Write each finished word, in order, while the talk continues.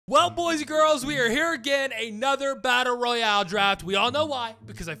Well, boys and girls, we are here again, another Battle Royale draft. We all know why,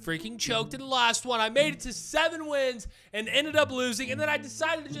 because I freaking choked in the last one. I made it to 7 wins and ended up losing, and then I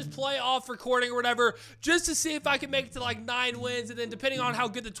decided to just play off recording or whatever, just to see if I could make it to like 9 wins, and then depending on how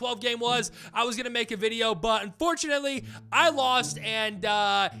good the 12 game was, I was going to make a video, but unfortunately, I lost, and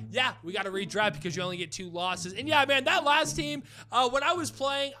yeah, we got to redraft because you only get 2 losses. And yeah, man, that last team, when I was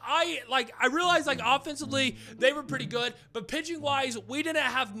playing, I realized like offensively, they were pretty good, but pitching-wise, we didn't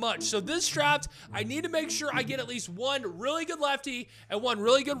have much. So this draft, I need to make sure I get at least 1 really good lefty and 1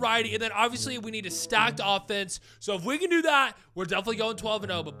 really good righty, and then obviously we need a stacked offense. So if we can do that, we're definitely going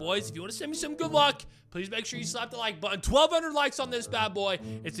 12-0. But boys, if you want to send me some good luck, please make sure you slap the like button. 1,200 likes on this bad boy.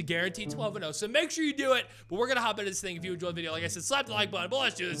 It's a guaranteed 12-0. So make sure you do it. But we're gonna hop into this thing. If you enjoyed the video, like I said, slap the like button. But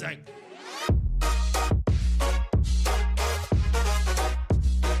let's do this thing.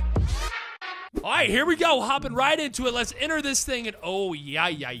 All right, here we go, hopping right into it. Let's enter this thing, and oh,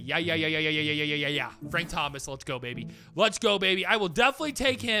 yeah. Frank Thomas, let's go, baby. Let's go, baby. I will definitely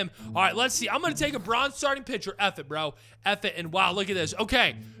take him. All right, let's see. I'm going to take a bronze starting pitcher. F it, bro. F it, and wow, look at this.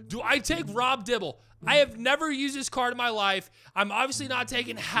 Okay, do I take Rob Dibble? I have never used this card in my life. I'm obviously not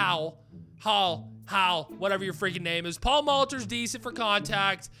taking Hal, whatever your freaking name is. Paul Malter's decent for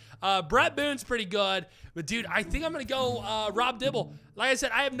contact. Brett Boone's pretty good. But, dude, I think I'm going to go Rob Dibble. Like I said,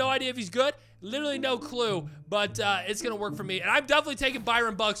 I have no idea if he's good. Literally no clue, but it's going to work for me. And I'm definitely taking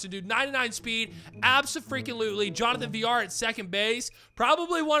Byron Buxton, dude. 99 speed, abso-freaking-lutely. Jonathan VR at second base.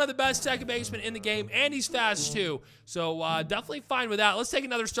 Probably one of the best second basemen in the game, and he's fast, too. So, definitely fine with that. Let's take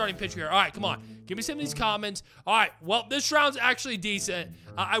another starting pitcher here. All right, come on. Give me some of these comments. All right, well, this round's actually decent.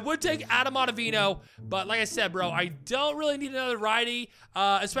 I would take Adam Ottavino, but like I said, bro, I don't really need another righty,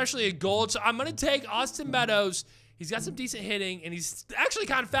 especially a gold. So I'm going to take Austin Meadows. He's got some decent hitting, and he's actually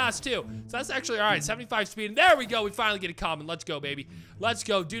kind of fast, too. So that's actually all right. 75 speed. And there we go. We finally get a common. Let's go, baby. Let's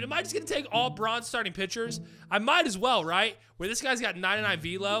go. Dude, am I just going to take all bronze starting pitchers? I might as well, right? Where this guy's got 99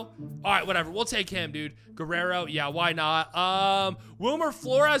 velo. All right, whatever. We'll take him, dude. Guerrero. Yeah, why not? Wilmer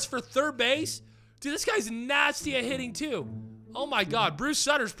Flores for third base. Dude, this guy's nasty at hitting, too. Oh, my God. Bruce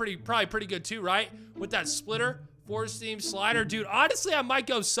Sutter's probably pretty good, too, right? With that splitter, four-seam slider. Dude, honestly, I might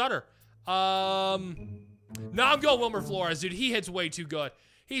go Sutter. No, I'm going Wilmer Flores, dude. He hits way too good.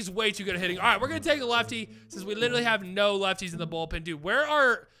 He's way too good at hitting. All right, we're going to take a lefty since we literally have no lefties in the bullpen. Dude, where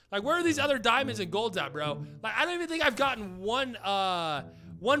are these other diamonds and golds at, bro? Like, I don't even think I've gotten one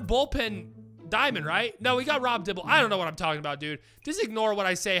bullpen diamond, right? No, we got Rob Dibble. I don't know what I'm talking about, dude. Just ignore what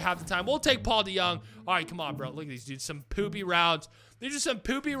I say half the time. We'll take Paul DeYoung. All right, come on, bro. Look at these dudes. Some poopy rounds. These are some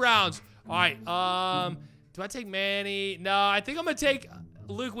poopy rounds. All right, do I take Manny? No, I think I'm going to take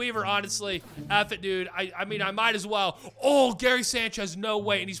Luke Weaver, honestly. F it, dude. I mean, I might as well. Oh, Gary Sanchez, no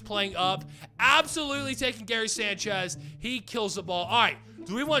way, and he's playing up. Absolutely taking Gary Sanchez. He kills the ball. All right,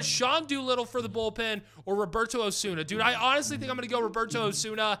 do we want Sean Doolittle for the bullpen or Roberto Osuna? Dude, I honestly think I'm going to go Roberto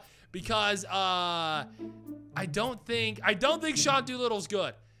Osuna because I don't think Sean Doolittle's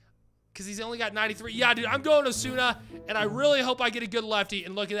good. Because he's only got 93. Yeah, dude, I'm going Osuna, and I really hope I get a good lefty.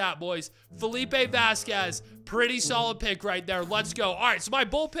 And look at that, boys. Felipe Vasquez, pretty solid pick right there. Let's go. All right, so my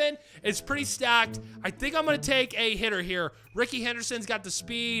bullpen is pretty stacked. I think I'm going to take a hitter here. Ricky Henderson's got the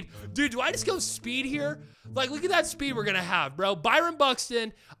speed. Dude, do I just go speed here? Like, look at that speed we're going to have, bro. Byron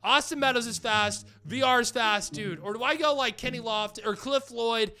Buxton, Austin Meadows is fast, VR is fast, dude. Or do I go like Kenny Loft or Cliff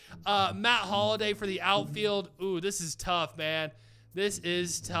Floyd, Matt Holliday for the outfield? Ooh, this is tough, man. This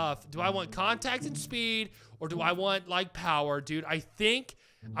is tough. Do I want contact and speed, or do I want, like, power? Dude, I think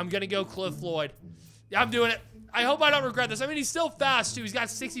I'm going to go Cliff Floyd. Yeah, I'm doing it. I hope I don't regret this. I mean, he's still fast, too. He's got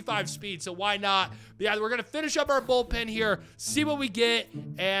 65 speed, so why not? But, yeah, we're going to finish up our bullpen here, see what we get,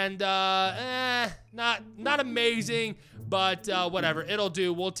 and, not amazing, but whatever. It'll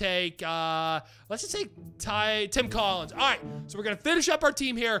do. We'll take, let's just take Tim Collins. All right, so we're going to finish up our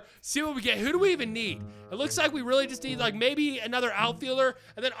team here, see what we get. Who do we even need? It looks like we really just need, like, maybe another outfielder,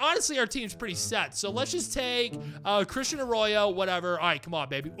 and then, honestly, our team's pretty set. So let's just take Christian Arroyo, whatever. All right, come on,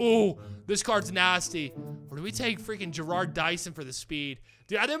 baby. Ooh, this card's nasty. Or do we take freaking Gerard Dyson for the speed?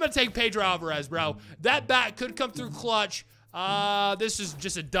 Dude, I think I'm going to take Pedro Alvarez, bro. That bat could come through clutch. This is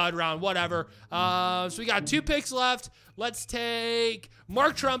just a dud round, whatever. So we got 2 picks left. Let's take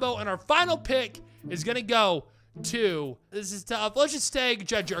Mark Trumbo, and our final pick is going to go to, this is tough. Let's just take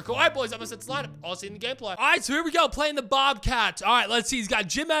Jed Jericho. All right, boys, I'm going to set this lineup. I'll see you in the gameplay. All right, so here we go, playing the Bobcats. All right, let's see. He's got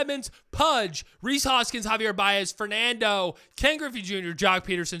Jim Edmonds, Pudge, Reese Hoskins, Javier Baez, Fernando, Ken Griffey Jr., Jock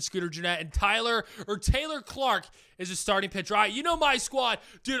Peterson, Scooter Gennett, and Taylor Clark is a starting pitcher. All right, you know my squad.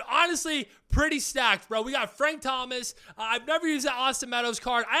 Dude, honestly, pretty stacked, bro. We got Frank Thomas. I've never used that Austin Meadows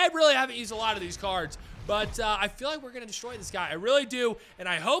card. I really haven't used a lot of these cards. But I feel like we're going to destroy this guy. I really do, and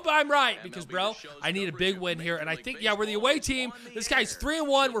I hope I'm right because, bro, I need a big win here. And I think, yeah, we're the away team. This guy's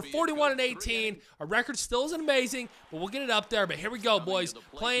 3-1. We're 41-18. Our record still isn't amazing, but we'll get it up there. But here we go, boys,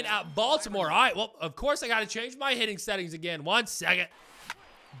 playing at Baltimore. All right, well, of course, I got to change my hitting settings again. 1 second.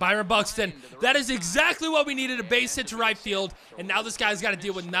 Byron Buxton. That is exactly what we needed, a base hit to right field. And now this guy's got to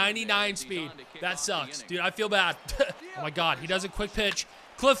deal with 99 speed. That sucks. Dude, I feel bad. Oh, my God. He does a quick pitch.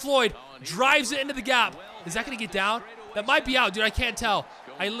 Cliff Floyd drives it into the gap. Is that going to get down? That might be out, dude. I can't tell.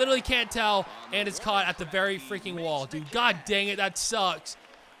 I literally can't tell. And it's caught at the very freaking wall, dude. God dang it. That sucks.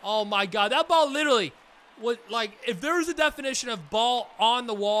 Oh, my God. That ball literally was like, if there was a definition of ball on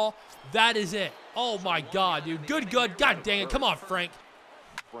the wall, that is it. Oh, my God, dude. Good. God dang it. Come on, Frank.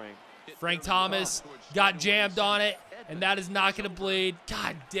 Frank Thomas got jammed on it, and that is not going to bleed.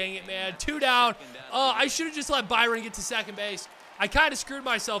 God dang it, man. 2 down. I should have just let Byron get to second base. I kind of screwed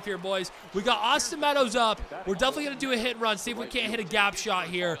myself here, boys. We got Austin Meadows up. We're definitely going to do a hit and run, see if we can't hit a gap shot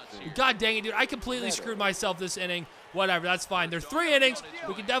here. God dang it, dude. I completely screwed myself this inning. Whatever, that's fine. They're 3 innings.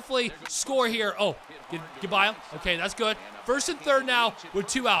 We can definitely score here. Oh, get by him. Okay, that's good. First and third now with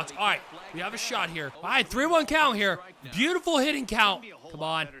 2 outs. All right, we have a shot here. All right, 3-1 count here. Beautiful hitting count. Come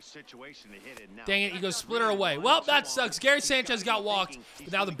on. Dang it, he goes splitter away. Well, that sucks. Gary Sanchez got walked,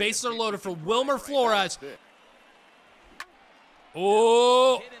 but now the bases are loaded for Wilmer Flores.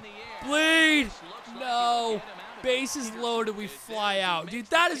 Oh, bleed. No. Bases loaded, we fly out. Dude,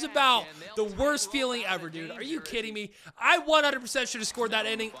 that is about the worst feeling ever, dude. Are you kidding me? I 100% should have scored that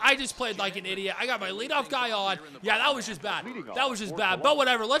inning. I just played like an idiot. I got my leadoff guy on. Yeah, that was just bad. That was just bad. But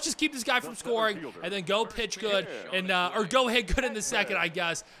whatever. Let's just keep this guy from scoring and then go pitch good and or go hit good in the second, I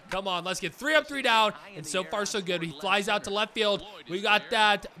guess. Come on, let's get 3 up, 3 down. And so far, so good. He flies out to left field. We got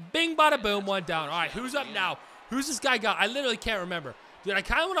that. Bing, bada, boom, 1 down. All right, who's up now? Who's this guy got? I literally can't remember. Dude, I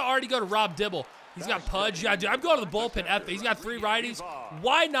kind of want to already go to Rob Dibble. He's got Pudge. Yeah, dude, I'm going to the bullpen. He's got 3 righties.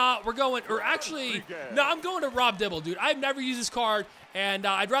 Why not? We're going, or actually, no, I'm going to Rob Dibble, dude. I've never used this card, and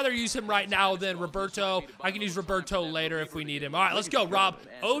I'd rather use him right now than Roberto. I can use Roberto later if we need him. All right, let's go, Rob.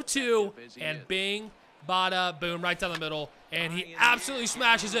 0-2, and bing, bada, boom, right down the middle, and he absolutely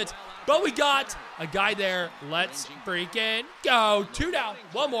smashes it. But we got a guy there. Let's freaking go. 2 down.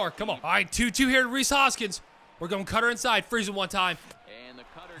 1 more. Come on. All right, 2-2 here to Reese Hoskins. We're going cutter inside. Freeze him 1 time.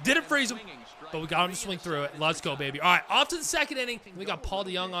 Didn't freeze him, but we got him to swing through it. Let's go, baby. All right, off to the second inning. We got Paul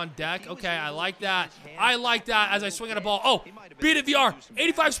DeYoung on deck. Okay, I like that. I like that as I swing at a ball. Oh, beat it, VR.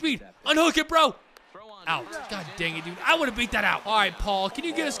 85 speed. Unhook it, bro. Out. God dang it, dude. I would have beat that out. All right, Paul, can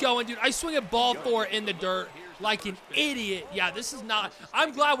you get us going, dude? I swing a ball 4 in the dirt like an idiot. Yeah, this is not.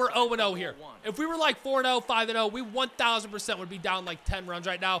 I'm glad we're 0-0 here. If we were like 4-0, 5-0, we 1,000% would be down like 10 runs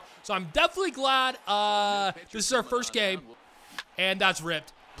right now. So I'm definitely glad this is our first game. And that's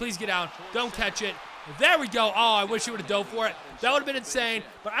ripped. Please get down. Don't catch it. There we go. Oh, I wish you would have dove for it. That would have been insane.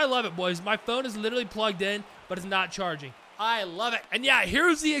 But I love it, boys. My phone is literally plugged in, but it's not charging. I love it. And yeah,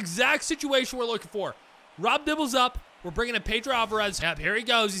 here's the exact situation we're looking for. Rob Dibble's up. We're bringing in Pedro Alvarez. Yep, here he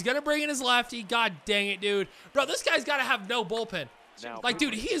goes. He's going to bring in his lefty. God dang it, dude. Bro, this guy's got to have no bullpen. Like,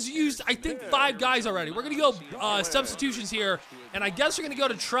 dude, he has used, I think, 5 guys already. We're going to go substitutions here. And I guess we're going to go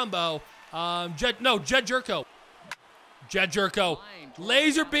to Trumbo. Jed Jerko. Jed Jerko.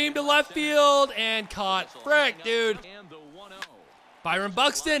 Laser beam to left field and caught. Frick, dude. Byron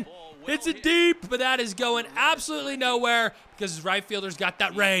Buxton hits it deep, but that is going absolutely nowhere because his right fielder's got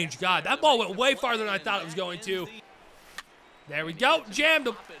that range. God, that ball went way farther than I thought it was going to. There we go. Jammed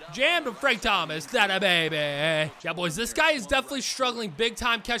him, Frank Thomas. That a baby. Yeah, boys, this guy is definitely struggling big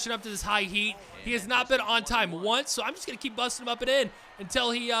time catching up to this high heat. He has not been on time once, so I'm just going to keep busting him up and in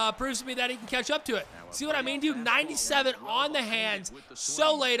until he proves to me that he can catch up to it. See what I mean, dude? 97 on the hands.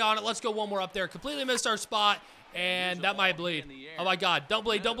 So late on it. Let's go 1 more up there. Completely missed our spot, and that might bleed. Oh, my God. Don't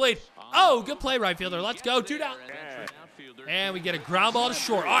bleed. Don't bleed. Oh, good play, right fielder. Let's go. 2 down. And we get a ground ball to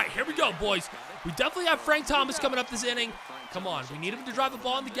short. All right, here we go, boys. We definitely have Frank Thomas coming up this inning. Come on. We need him to drive the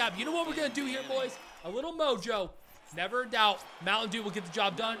ball in the gap. You know what we're going to do here, boys? A little mojo. Never a doubt. Mountain Dew will get the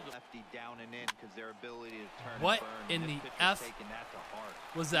job done. What in the F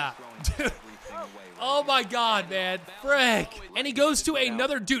was that? Oh, my God, man. Frick. And he goes to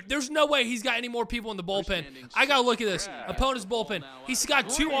another dude. There's no way he's got any more people in the bullpen. I got to look at this. Opponent's bullpen. He's got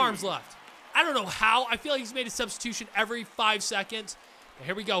 2 arms left. I don't know how. I feel like he's made a substitution every 5 seconds. But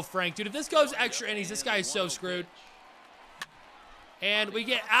here we go, Frank. Dude, if this goes extra innings, this guy is so screwed. And we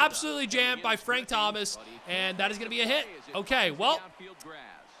get absolutely jammed by Frank Thomas, and that is going to be a hit. Okay, well,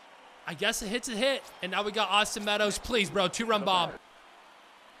 I guess a hit's a hit. And now we got Austin Meadows. Please, bro, 2-run bomb.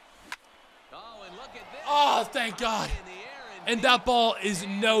 Oh, thank God. And that ball is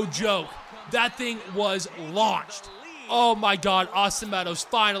no joke. that thing was launched. Oh my God, Austin Meadows,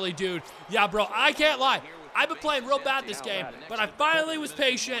 finally, dude. Yeah, bro, I can't lie. I've been playing real bad this game, but I finally was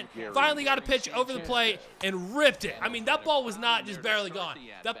patient, finally got a pitch over the plate, and ripped it. I mean, that ball was not just barely gone.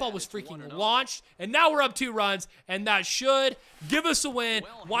 That ball was freaking launched, and now we're up 2 runs, and that should give us a win.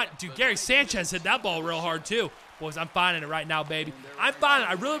 What? Dude, Gary Sanchez hit that ball real hard, too. Boys, I'm finding it right now, baby. I'm finding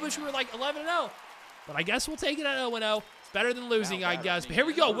it. I really wish we were like 11-0, but I guess we'll take it at 0-0. Better than losing, I guess. But here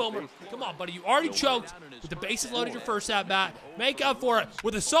we go, Wilmer. Come on, buddy. You already choked with the bases loaded your first at-bat. Make up for it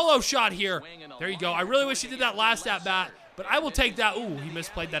with a solo shot here. There you go. I really wish he did that last at-bat, but I will take that. Ooh, he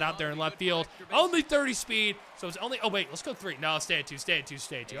misplayed that out there in left field. Only 30 speed, so it's only... Oh, wait. Let's go 3. No, stay at 2. Stay at 2.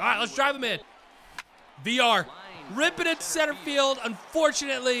 Stay at 2. All right, let's drive him in. VR. Ripping it to center field.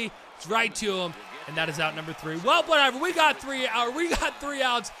 Unfortunately, it's right to him. And that is out number 3. Well, whatever. We got 3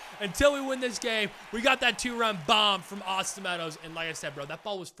 outs until we win this game. We got that 2-run bomb from Austin Meadows. And like I said, bro, that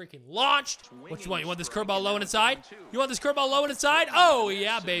ball was freaking launched. What you want? You want this curveball low and inside? You want this curveball low and inside? Oh,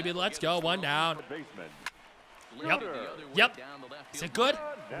 yeah, baby. Let's go. 1 down. Yep. Is it good?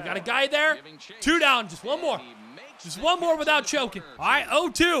 We got a guy there. 2 down. Just 1 more. Just 1 more without choking. All right,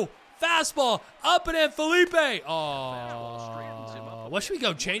 0-2. Fastball. Up and in, Felipe. Oh, what should we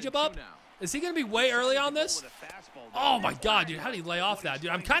go? Change him up? Is he going to be way early on this? Oh, my God, dude. How did he lay off that?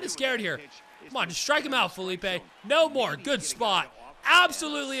 Dude, I'm kind of scared here. Come on, just strike him out, Felipe. No more. Good spot.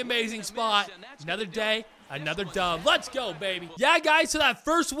 Absolutely amazing spot. Another day, another dub. Let's go, baby. Yeah, guys, so that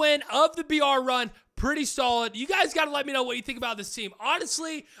first win of the BR run, pretty solid. You guys got to let me know what you think about this team.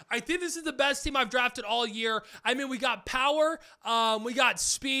 Honestly, I think this is the best team I've drafted all year. I mean, we got power. We got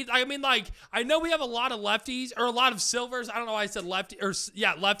speed. I mean, like, I know we have a lot of lefties or a lot of silvers. I don't know why I said lefty or,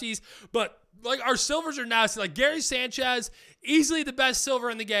 yeah, lefties. But, like, our silvers are nasty. Like, Gary Sanchez, easily the best silver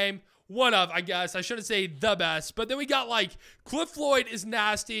in the game. One of, I guess. I shouldn't say the best. But then we got, like, Cliff Floyd is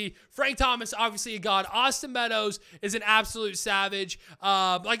nasty. Frank Thomas, obviously a god. Austin Meadows is an absolute savage.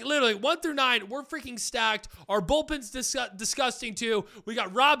 Like, literally, 1 through 9, we're freaking stacked. Our bullpen's disgusting, too. We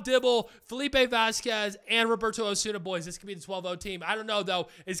got Rob Dibble, Felipe Vasquez, and Roberto Osuna. Boys, this could be the 12-0 team. I don't know, though.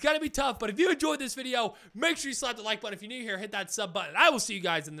 It's going to be tough. But if you enjoyed this video, make sure you slap the like button. If you're new here, hit that sub button. I will see you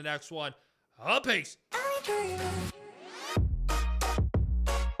guys in the next one. Peace.